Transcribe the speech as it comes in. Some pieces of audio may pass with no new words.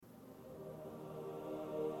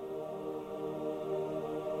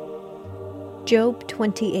Job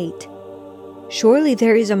 28. Surely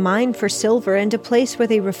there is a mine for silver and a place where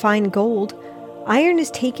they refine gold. Iron is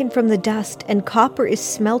taken from the dust, and copper is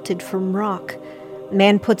smelted from rock.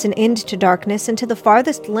 Man puts an end to darkness, and to the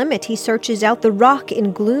farthest limit he searches out the rock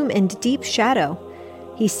in gloom and deep shadow.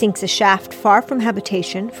 He sinks a shaft far from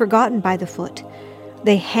habitation, forgotten by the foot.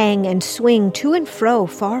 They hang and swing to and fro,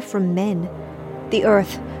 far from men. The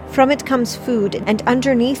earth, from it comes food, and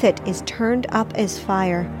underneath it is turned up as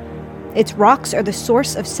fire. Its rocks are the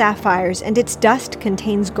source of sapphires, and its dust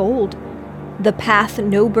contains gold. The path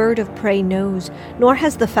no bird of prey knows, nor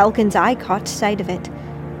has the falcon's eye caught sight of it.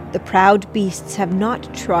 The proud beasts have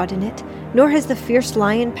not trodden it, nor has the fierce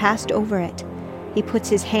lion passed over it. He puts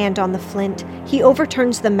his hand on the flint, he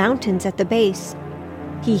overturns the mountains at the base.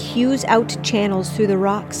 He hews out channels through the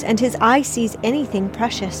rocks, and his eye sees anything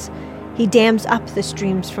precious. He dams up the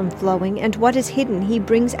streams from flowing, and what is hidden he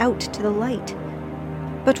brings out to the light.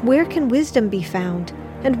 But where can wisdom be found,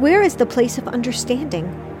 and where is the place of understanding?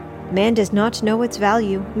 Man does not know its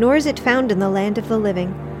value, nor is it found in the land of the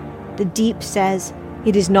living. The deep says,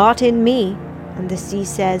 "It is not in me," and the sea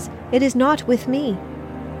says, "It is not with me."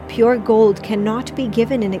 Pure gold cannot be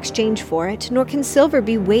given in exchange for it, nor can silver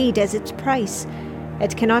be weighed as its price.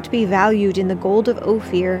 It cannot be valued in the gold of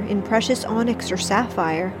Ophir, in precious onyx or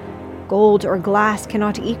sapphire. Gold or glass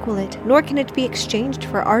cannot equal it, nor can it be exchanged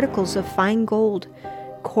for articles of fine gold.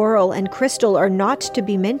 Coral and crystal are not to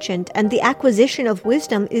be mentioned, and the acquisition of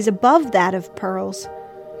wisdom is above that of pearls.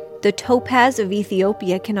 The topaz of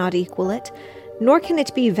Ethiopia cannot equal it, nor can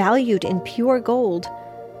it be valued in pure gold.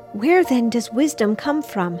 Where then does wisdom come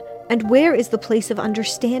from, and where is the place of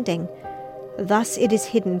understanding? Thus it is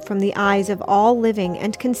hidden from the eyes of all living,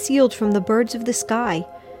 and concealed from the birds of the sky.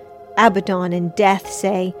 Abaddon and Death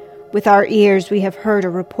say, "With our ears we have heard a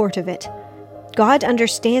report of it." God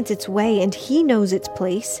understands its way, and he knows its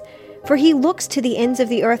place, for he looks to the ends of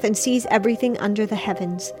the earth and sees everything under the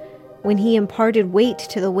heavens. When he imparted weight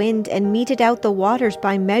to the wind and meted out the waters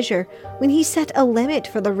by measure, when he set a limit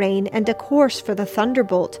for the rain and a course for the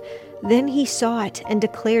thunderbolt, then he saw it and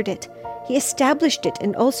declared it. He established it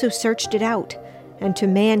and also searched it out. And to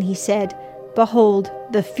man he said, "Behold,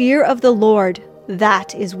 the fear of the Lord,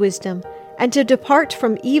 that is wisdom, and to depart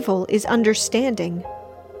from evil is understanding."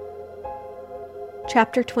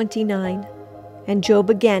 Chapter 29. And Job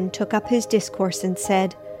again took up his discourse and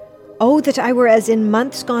said, "Oh, that I were as in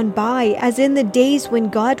months gone by, as in the days when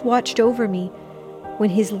God watched over me,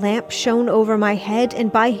 when his lamp shone over my head, and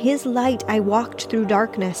by his light I walked through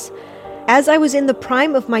darkness. As I was in the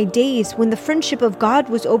prime of my days, when the friendship of God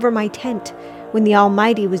was over my tent, when the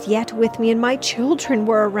Almighty was yet with me, and my children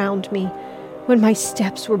were around me, when my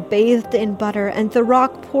steps were bathed in butter, and the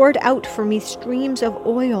rock poured out for me streams of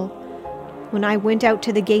oil. When I went out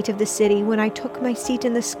to the gate of the city, when I took my seat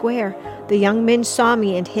in the square, the young men saw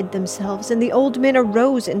me and hid themselves, and the old men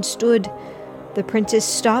arose and stood. The princes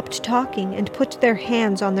stopped talking and put their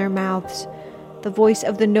hands on their mouths. The voice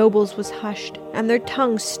of the nobles was hushed, and their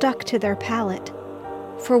tongues stuck to their palate.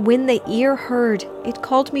 For when the ear heard, it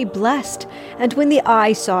called me blessed, and when the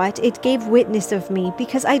eye saw it, it gave witness of me,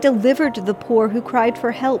 because I delivered the poor who cried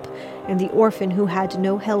for help, and the orphan who had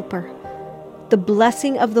no helper. The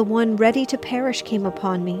blessing of the one ready to perish came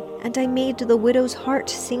upon me, and I made the widow's heart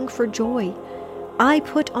sing for joy. I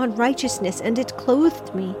put on righteousness, and it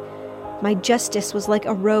clothed me. My justice was like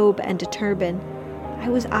a robe and a turban. I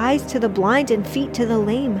was eyes to the blind and feet to the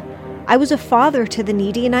lame. I was a father to the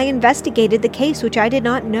needy, and I investigated the case which I did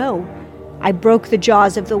not know. I broke the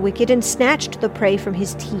jaws of the wicked and snatched the prey from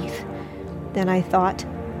his teeth. Then I thought,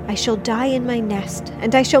 I shall die in my nest,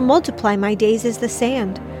 and I shall multiply my days as the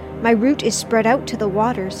sand. My root is spread out to the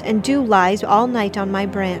waters, and dew lies all night on my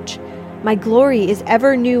branch. My glory is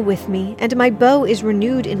ever new with me, and my bow is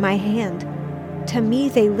renewed in my hand. To me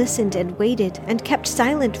they listened and waited, and kept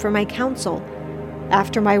silent for my counsel.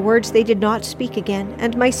 After my words they did not speak again,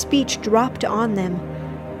 and my speech dropped on them.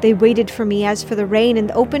 They waited for me as for the rain,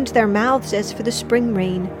 and opened their mouths as for the spring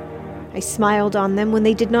rain. I smiled on them when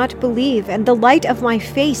they did not believe, and the light of my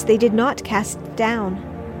face they did not cast down.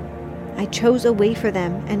 I chose a way for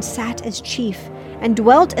them, and sat as chief, and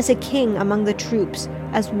dwelt as a king among the troops,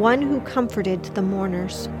 as one who comforted the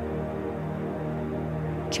mourners.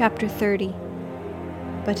 Chapter 30.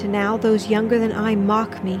 But now those younger than I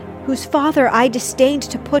mock me, whose father I disdained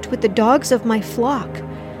to put with the dogs of my flock.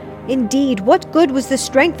 Indeed, what good was the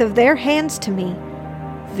strength of their hands to me?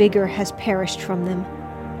 Vigor has perished from them.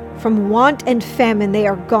 From want and famine they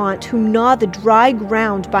are gaunt, who gnaw the dry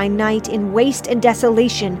ground by night in waste and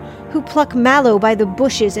desolation, who pluck mallow by the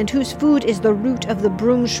bushes, and whose food is the root of the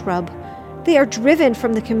broom shrub. They are driven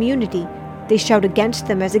from the community. They shout against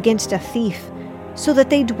them as against a thief. so that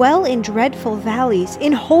they dwell in dreadful valleys,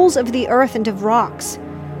 in holes of the earth and of rocks.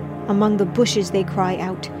 Among the bushes they cry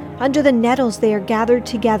out, under the nettles they are gathered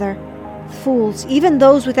together. Fools, even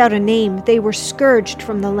those without a name, they were scourged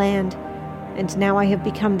from the land. And now I have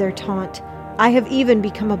become their taunt. I have even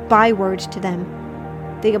become a byword to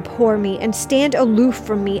them. They abhor me and stand aloof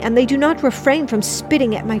from me, and they do not refrain from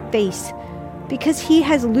spitting at my face. Because he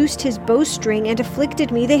has loosed his bowstring and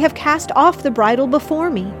afflicted me, they have cast off the bridle before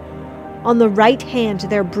me. On the right hand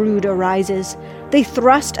their brood arises. They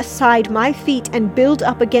thrust aside my feet and build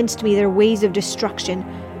up against me their ways of destruction.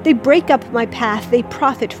 They break up my path, they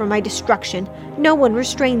profit from my destruction. No one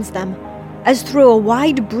restrains them. As through a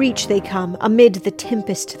wide breach they come, amid the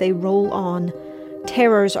tempest they roll on.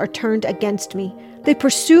 Terrors are turned against me. They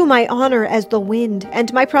pursue my honor as the wind,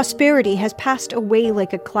 and my prosperity has passed away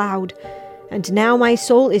like a cloud. And now my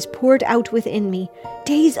soul is poured out within me.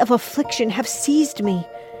 Days of affliction have seized me.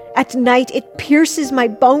 At night it pierces my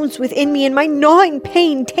bones within me, and my gnawing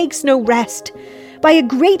pain takes no rest. By a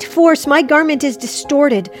great force my garment is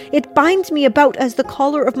distorted. It binds me about as the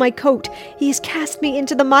collar of my coat. He has cast me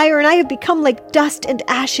into the mire, and I have become like dust and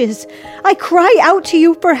ashes. I cry out to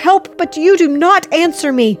you for help, but you do not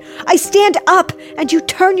answer me. I stand up, and you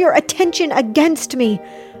turn your attention against me.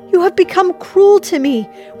 You have become cruel to me.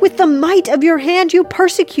 With the might of your hand you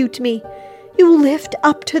persecute me. You lift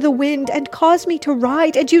up to the wind and cause me to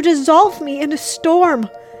ride, and you dissolve me in a storm.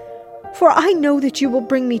 For I know that you will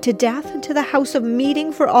bring me to death and to the house of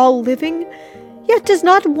meeting for all living. Yet does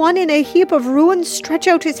not one in a heap of ruins stretch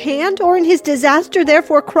out his hand, or in his disaster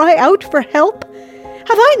therefore cry out for help?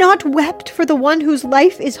 Have I not wept for the one whose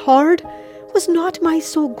life is hard? Was not my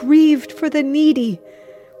soul grieved for the needy?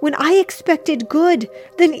 When I expected good,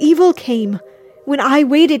 then evil came. When I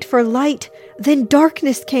waited for light, then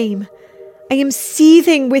darkness came. I am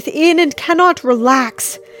seething within and cannot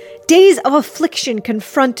relax. Days of affliction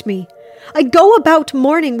confront me. I go about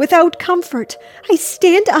mourning without comfort. I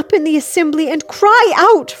stand up in the assembly and cry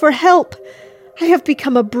out for help. I have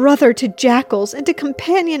become a brother to jackals and a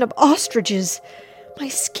companion of ostriches. My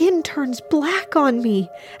skin turns black on me,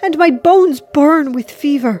 and my bones burn with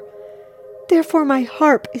fever. Therefore my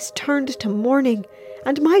harp is turned to mourning,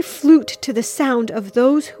 and my flute to the sound of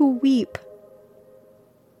those who weep.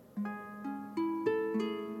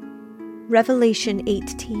 Revelation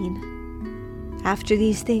 18. After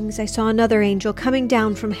these things I saw another angel coming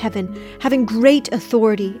down from heaven, having great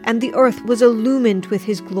authority, and the earth was illumined with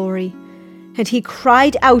his glory. And he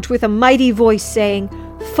cried out with a mighty voice, saying,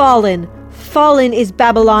 Fallen, fallen is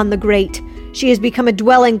Babylon the Great. She has become a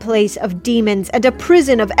dwelling place of demons, and a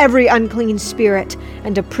prison of every unclean spirit,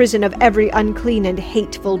 and a prison of every unclean and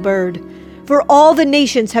hateful bird. For all the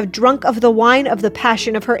nations have drunk of the wine of the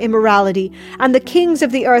passion of her immorality, and the kings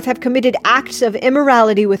of the earth have committed acts of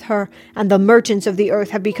immorality with her, and the merchants of the earth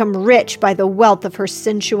have become rich by the wealth of her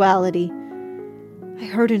sensuality. I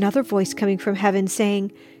heard another voice coming from heaven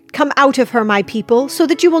saying, Come out of her, my people, so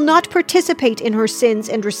that you will not participate in her sins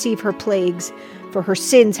and receive her plagues. For her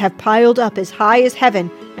sins have piled up as high as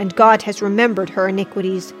heaven, and God has remembered her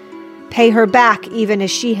iniquities. Pay her back even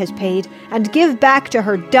as she has paid, and give back to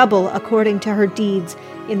her double according to her deeds.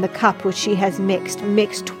 In the cup which she has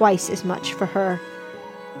mix twice as much for her.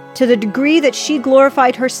 To the degree that she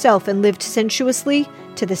glorified herself and lived sensuously,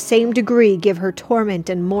 to the same degree give her torment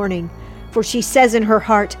and mourning. For she says in her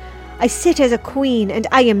heart, I sit as a queen, and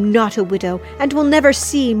I am not a widow, and will never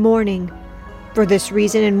see mourning. For this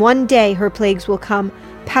reason in one day her plagues will come,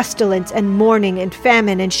 pestilence and mourning and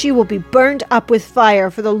famine, and she will be burned up with fire,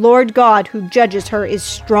 for the Lord God who judges her is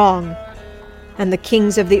strong. And the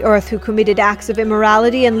kings of the earth who committed acts of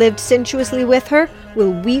immorality and lived sensuously with her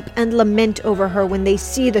will weep and lament over her when they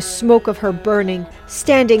see the smoke of her burning,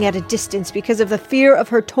 standing at a distance because of the fear of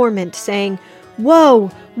her torment, saying, Woe,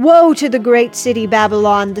 woe to the great city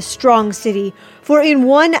Babylon, the strong city, for in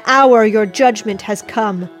 1 hour your judgment has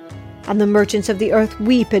come. And the merchants of the earth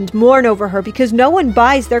weep and mourn over her, because no one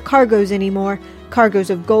buys their cargoes anymore, cargoes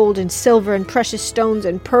of gold and silver and precious stones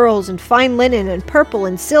and pearls and fine linen and purple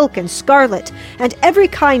and silk and scarlet, and every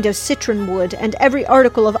kind of citron wood, and every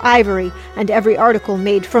article of ivory, and every article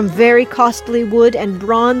made from very costly wood and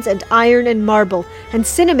bronze and iron and marble, and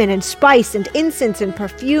cinnamon and spice and incense and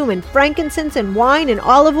perfume and frankincense and wine and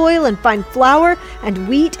olive oil and fine flour and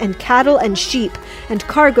wheat and cattle and sheep, and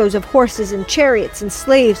cargoes of horses and chariots and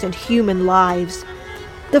slaves and human lives.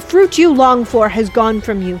 The fruit you long for has gone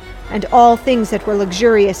from you, and all things that were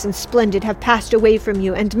luxurious and splendid have passed away from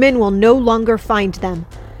you, and men will no longer find them.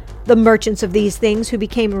 The merchants of these things who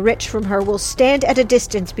became rich from her will stand at a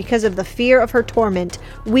distance because of the fear of her torment,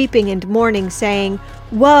 weeping and mourning, saying,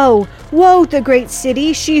 Woe! Woe, the great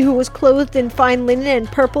city, she who was clothed in fine linen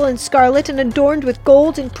and purple and scarlet and adorned with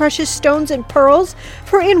gold and precious stones and pearls,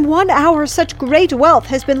 for in 1 hour such great wealth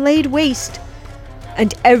has been laid waste.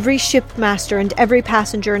 And every shipmaster and every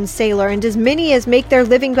passenger and sailor, and as many as make their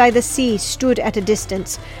living by the sea, stood at a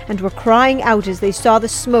distance, and were crying out as they saw the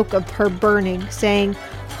smoke of her burning, saying,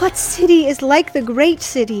 What city is like the great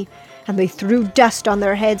city? And they threw dust on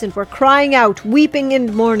their heads and were crying out, weeping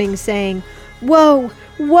and mourning, saying, Woe!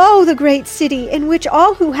 Woe, the great city, in which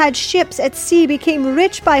all who had ships at sea became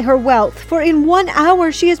rich by her wealth, for in 1 hour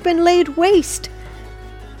she has been laid waste.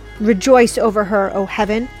 Rejoice over her, O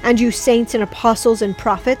heaven, and you saints and apostles and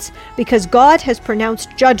prophets, because God has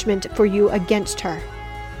pronounced judgment for you against her.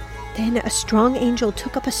 Then a strong angel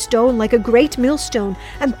took up a stone like a great millstone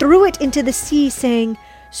and threw it into the sea, saying,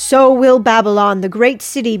 So will Babylon, the great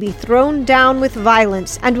city, be thrown down with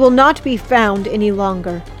violence, and will not be found any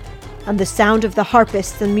longer. And the sound of the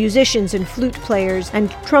harpists and musicians and flute players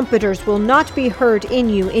and trumpeters will not be heard in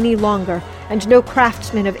you any longer, and no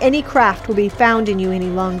craftsman of any craft will be found in you any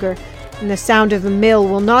longer. And the sound of a mill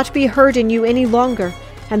will not be heard in you any longer,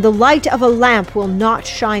 and the light of a lamp will not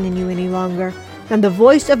shine in you any longer. And the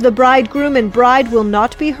voice of the bridegroom and bride will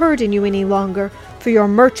not be heard in you any longer, for your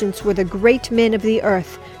merchants were the great men of the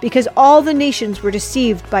earth, because all the nations were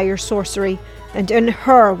deceived by your sorcery. And in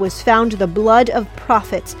her was found the blood of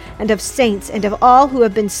prophets and of saints and of all who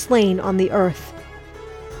have been slain on the earth.